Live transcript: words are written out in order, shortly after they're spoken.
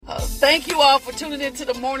Thank you all for tuning into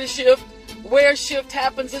the morning shift, where shift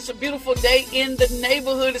happens. It's a beautiful day in the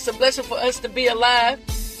neighborhood. It's a blessing for us to be alive.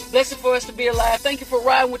 Blessing for us to be alive. Thank you for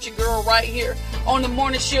riding with your girl right here on the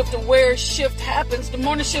morning shift of where shift happens. The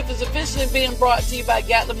morning shift is officially being brought to you by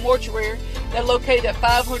Gatlin Mortuary. They're located at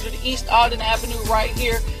 500 East Alden Avenue right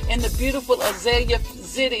here in the beautiful Azalea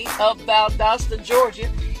City of Valdosta, Georgia.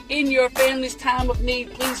 In your family's time of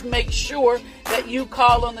need, please make sure that you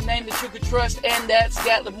call on the name that you can trust, and that's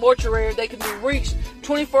Gatlin Mortuary. They can be reached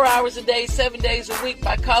 24 hours a day, 7 days a week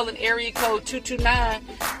by calling area code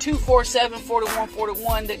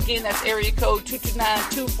 229-247-4141. Again, that's area code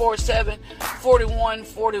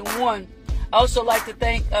 229-247-4141. I also like to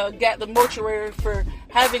thank Gatlin Mortuary for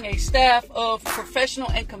having a staff of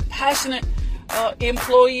professional and compassionate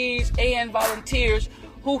employees and volunteers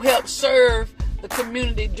who help serve the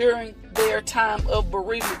community during their time of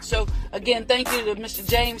bereavement. So again, thank you to Mr.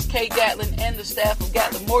 James K. Gatlin and the staff of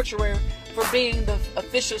Gatlin Mortuary for being the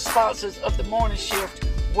official sponsors of the morning shift,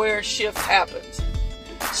 where shift happens.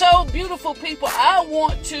 So beautiful people, I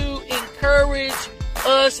want to encourage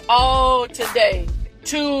us all today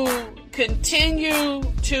to continue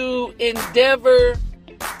to endeavor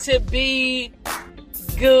to be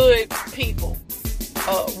good people,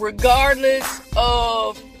 regardless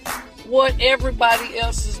of what everybody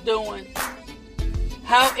else is doing,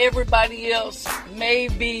 how everybody else may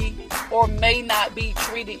be or may not be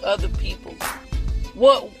treating other people.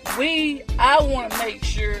 I want to make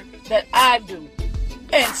sure that I do.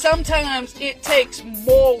 And sometimes it takes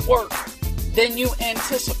more work than you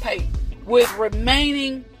anticipate with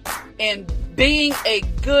remaining and being a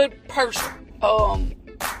good person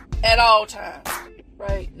at all times,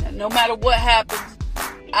 right? Now, no matter what happens,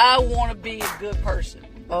 I want to be a good person.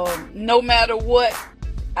 No matter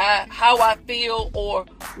how I feel or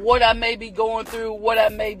what I may be going through, what I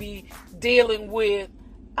may be dealing with,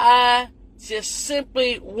 I just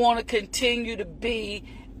simply want to continue to be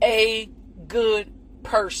a good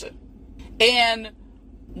person. And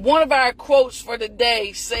one of our quotes for the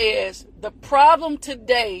day says, "The problem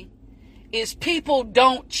today is people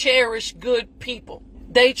don't cherish good people.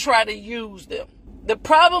 They try to use them." The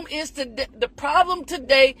problem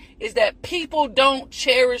today is that people don't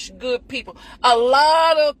cherish good people. A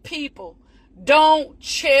lot of people don't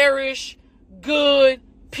cherish good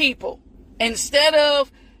people. Instead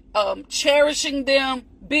of cherishing them,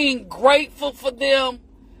 being grateful for them,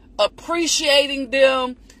 appreciating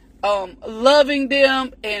them, loving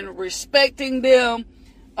them and respecting them,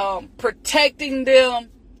 protecting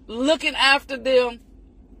them, looking after them,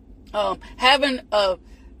 having a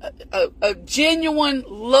genuine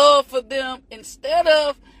love for them. Instead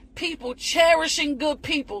of people cherishing good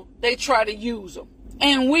people, they try to use them.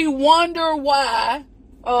 And we wonder why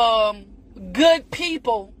good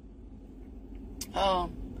people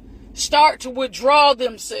start to withdraw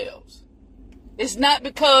themselves. It's not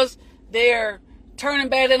because they're turning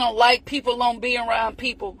bad, they don't like people, don't be around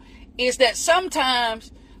people. It's that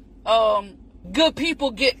sometimes good people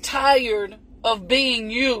get tired of being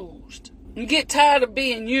used. You get tired of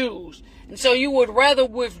being used. And so you would rather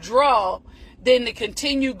withdraw than to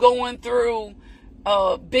continue going through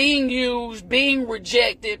being used, being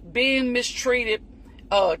rejected, being mistreated,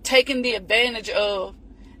 taken the advantage of.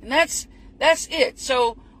 And that's it.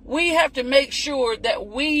 So we have to make sure that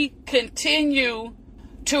we continue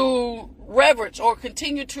to reverence or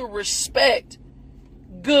continue to respect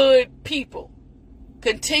good people.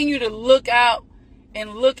 Continue to look out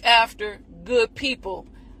and look after good people.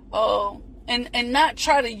 And not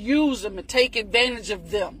try to use them and take advantage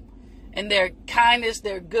of them and their kindness,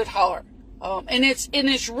 their good heart. And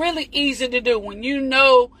it's really easy to do when you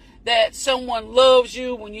know that someone loves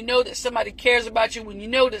you, when you know that somebody cares about you, when you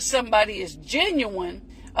know that somebody is genuine.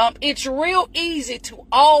 It's real easy to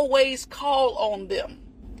always call on them.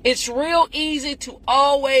 It's real easy to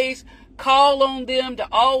always call on them, to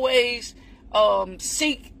always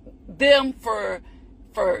seek them for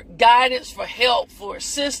guidance, for help, for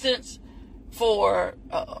assistance, for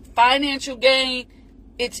financial gain.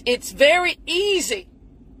 It's very easy.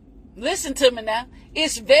 Listen to me now.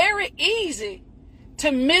 It's very easy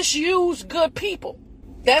to misuse good people.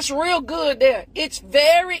 That's real good there. It's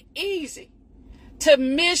very easy to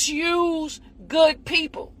misuse good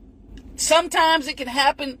people. Sometimes it can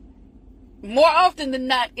happen, more often than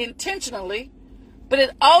not, intentionally, but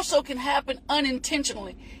it also can happen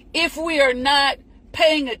unintentionally if we are not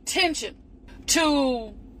paying attention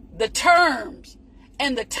to the terms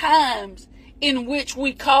and the times in which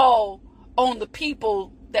we call on the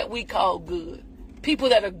people that we call good, people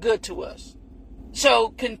that are good to us. So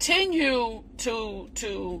continue to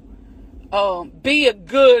be a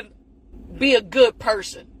good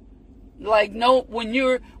person. Like, no, when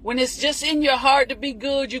it's just in your heart to be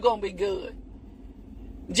good, you're going to be good.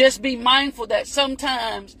 Just be mindful that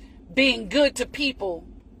sometimes being good to people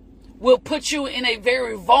will put you in a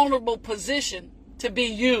very vulnerable position to be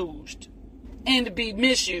used and to be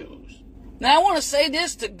misused. Now, I want to say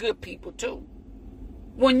this to good people too.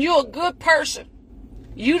 When you're a good person,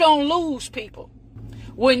 you don't lose people.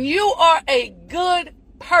 When you are a good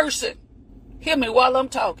person, hear me while I'm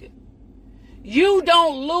talking, you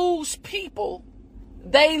don't lose people,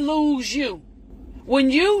 they lose you.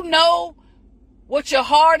 When you know what your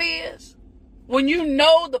heart is, when you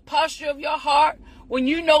know the posture of your heart, when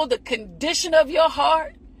you know the condition of your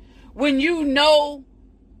heart, when you know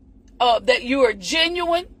that you are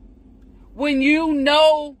genuine, when you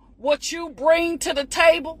know what you bring to the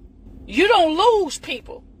table, you don't lose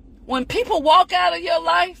people. When people walk out of your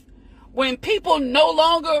life, when people no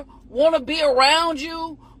longer want to be around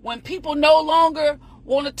you, when people no longer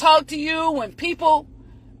want to talk to you, when people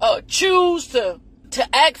choose to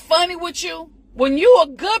act funny with you, when you're a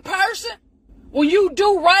good person, when you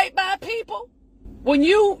do right by people, when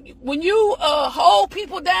you hold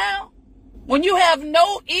people down, when you have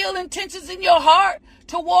no ill intentions in your heart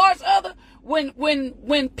towards others,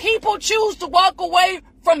 when people choose to walk away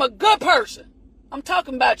from a good person, I'm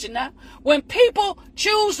talking about you now. When people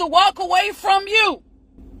choose to walk away from you,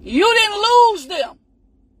 you didn't lose them.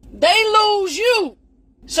 They lose you.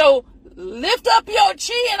 So lift up your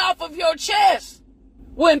chin off of your chest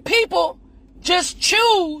when people just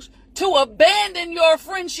choose to abandon your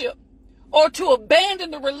friendship or to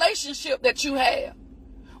abandon the relationship that you have.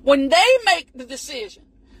 When they make the decision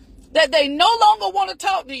that they no longer want to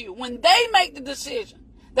talk to you, when they make the decision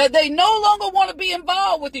that they no longer want to be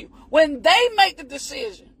involved with you, when they make the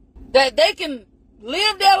decision that they can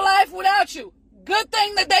live their life without you, good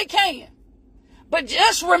thing that they can. But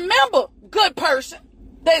just remember, good person,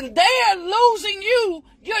 that they are losing you,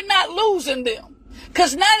 you're not losing them.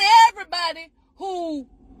 Because not everybody who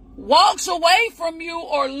walks away from you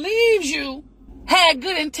or leaves you had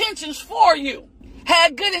good intentions for you,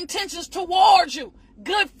 had good intentions towards you,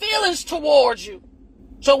 good feelings towards you.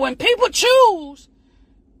 So when people choose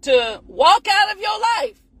to walk out of your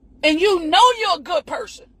life and you know you're a good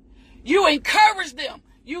person, you encourage them,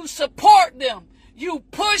 you support them, you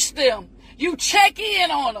push them, you check in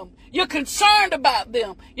on them, you're concerned about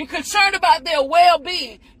them, you're concerned about their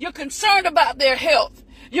well-being, you're concerned about their health,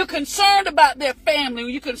 you're concerned about their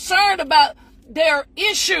family, you're concerned about their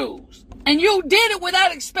issues, and you did it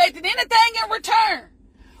without expecting anything in return.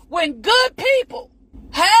 When good people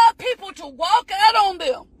have people to walk out on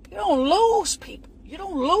them, you don't lose people. You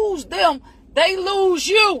don't lose them. They lose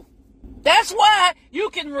you. That's why you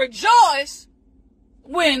can rejoice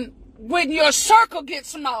when your circle gets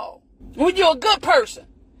small, when you're a good person.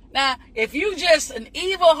 Now, if you just an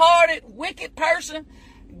evil-hearted, wicked person,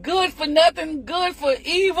 good for nothing, good for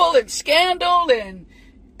evil and scandal and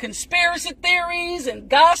conspiracy theories and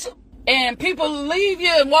gossip, and people leave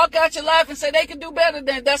you and walk out your life and say they can do better,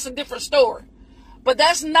 then that's a different story. But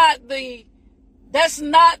that's not the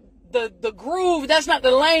groove, that's not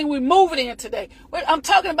the lane we're moving in today. I'm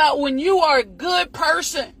talking about when you are a good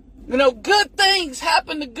person. You know, good things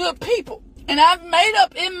happen to good people. And I've made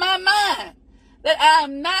up in my mind that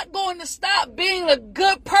I'm not going to stop being a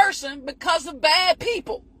good person because of bad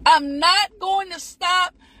people. I'm not going to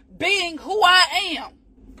stop being who I am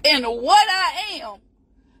and what I am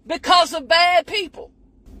because of bad people.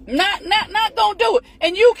 Not gonna do it.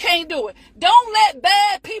 And you can't do it. Don't let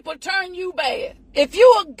bad people turn you bad. If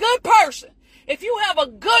you're a good person, if you have a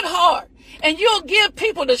good heart, and you'll give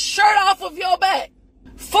people the shirt off of your back,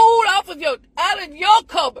 food out of your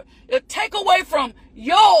cupboard, it'll take away from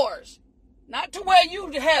yours. Not to where you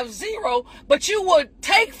have zero, but you would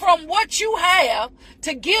take from what you have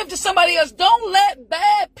to give to somebody else. Don't let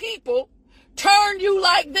bad people turn you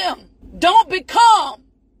like them. Don't become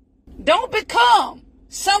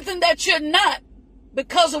something that you're not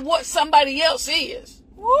because of what somebody else is.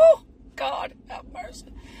 Woo! God have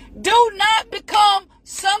mercy. Do not become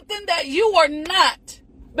something that you are not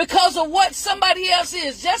because of what somebody else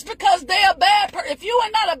is. Just because they're a bad person. If you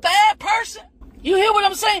are not a bad person, you hear what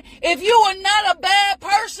I'm saying? If you are not a bad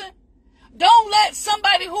person, don't let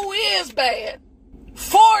somebody who is bad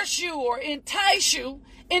force you or entice you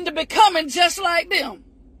into becoming just like them.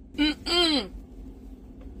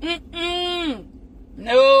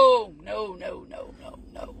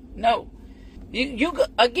 No. You're going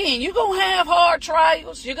to have hard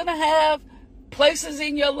trials. You're going to have places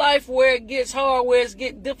in your life where it gets hard, where it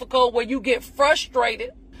gets difficult, where you get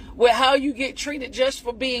frustrated with how you get treated just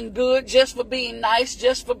for being good, just for being nice,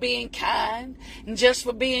 just for being kind, and just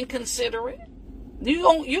for being considerate.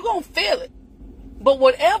 You're gonna feel it. But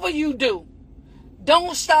whatever you do,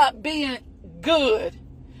 don't stop being good.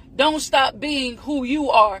 Don't stop being who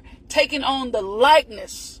you are, taking on the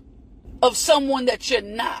likeness of someone that you're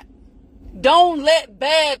not. Don't let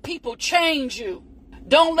bad people change you.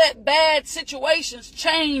 Don't let bad situations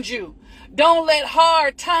change you. Don't let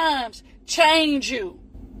hard times change you.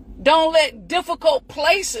 Don't let difficult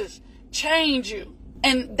places change you.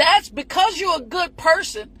 And that's because you're a good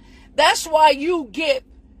person. That's why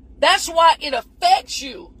it affects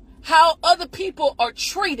you. How other people are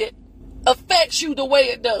treated affects you the way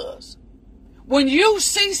it does. When you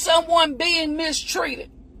see someone being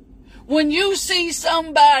mistreated, when you see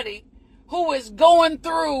somebody who is going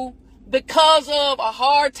through because of a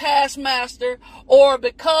hard taskmaster or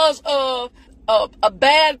because of a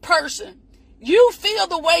bad person, you feel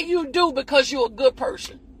the way you do because you're a good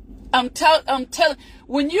person. I'm telling,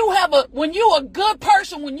 when you're a good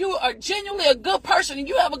person, when you are genuinely a good person and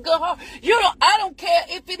you have a good heart, I don't care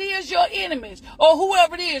if it is your enemies or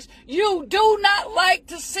whoever it is, you do not like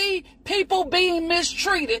to see people being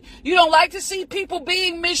mistreated. You don't like to see people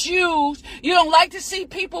being misused. You don't like to see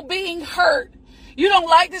people being hurt. You don't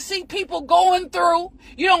like to see people going through.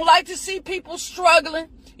 You don't like to see people struggling.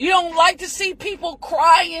 You don't like to see people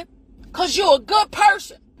crying because you're a good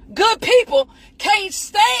person. Good people can't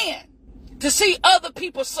stand to see other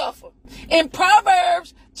people suffer. In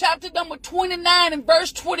Proverbs chapter number 29 and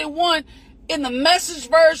verse 21 in the Message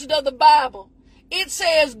version of the Bible, it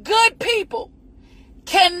says, good people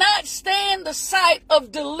cannot stand the sight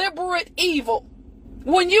of deliberate evil.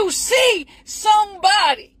 When you see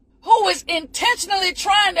somebody who is intentionally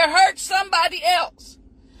trying to hurt somebody else,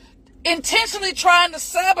 intentionally trying to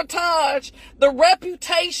sabotage the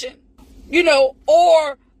reputation,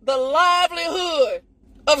 or the livelihood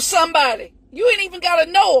of somebody, you ain't even got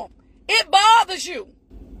to know them. It bothers you.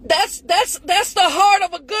 That's the heart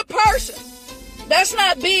of a good person. That's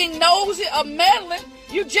not being nosy or meddling.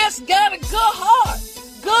 You just got a good heart.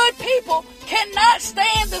 Good people cannot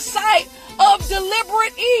stand the sight of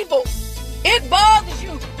deliberate evil. It bothers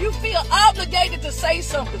you. You feel obligated to say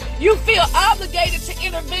something. You feel obligated to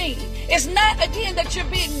intervene. It's not, again, that you're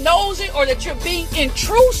being nosy or that you're being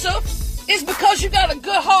intrusive. It's because you got a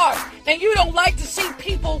good heart and you don't like to see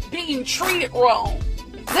people being treated wrong.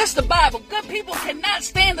 That's the Bible. Good people cannot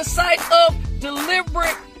stand the sight of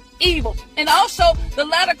deliberate evil. And also, the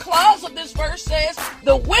latter clause of this verse says,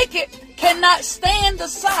 the wicked cannot stand the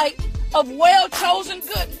sight of well-chosen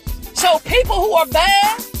goodness. So people who are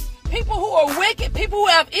bad, people who are wicked, people who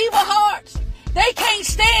have evil hearts, they can't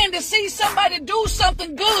stand to see somebody do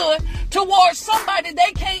something good towards somebody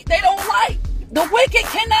they don't like. The wicked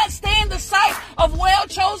cannot stand the sight of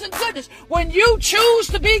well-chosen goodness. When you choose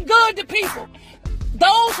to be good to people,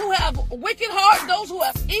 those who have wicked hearts, those who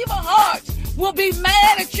have evil hearts, will be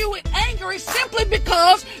mad at you and angry simply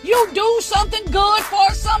because you do something good for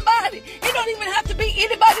somebody. It don't even have to be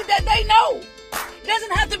anybody that they know. It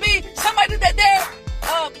doesn't have to be somebody that they're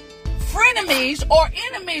frenemies or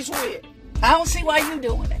enemies with. I don't see why you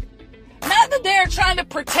doing it. Not that they're trying to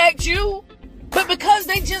protect you, but because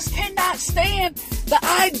they just cannot stand the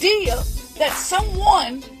idea that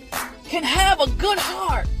someone can have a good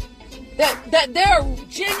heart, that they're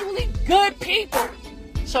genuinely good people.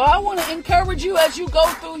 So I want to encourage you as you go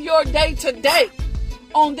through your day today,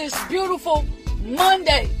 on this beautiful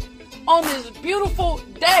Monday, on this beautiful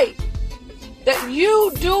day, that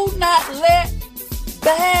you do not let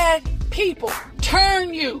bad people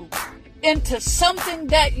turn you into something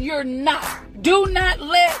that you're not. Do not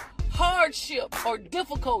let hardship or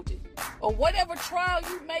difficulty or whatever trial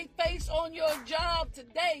you may face on your job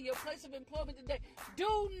today, your place of employment today,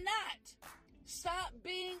 do not stop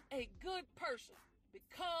being a good person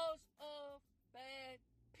because of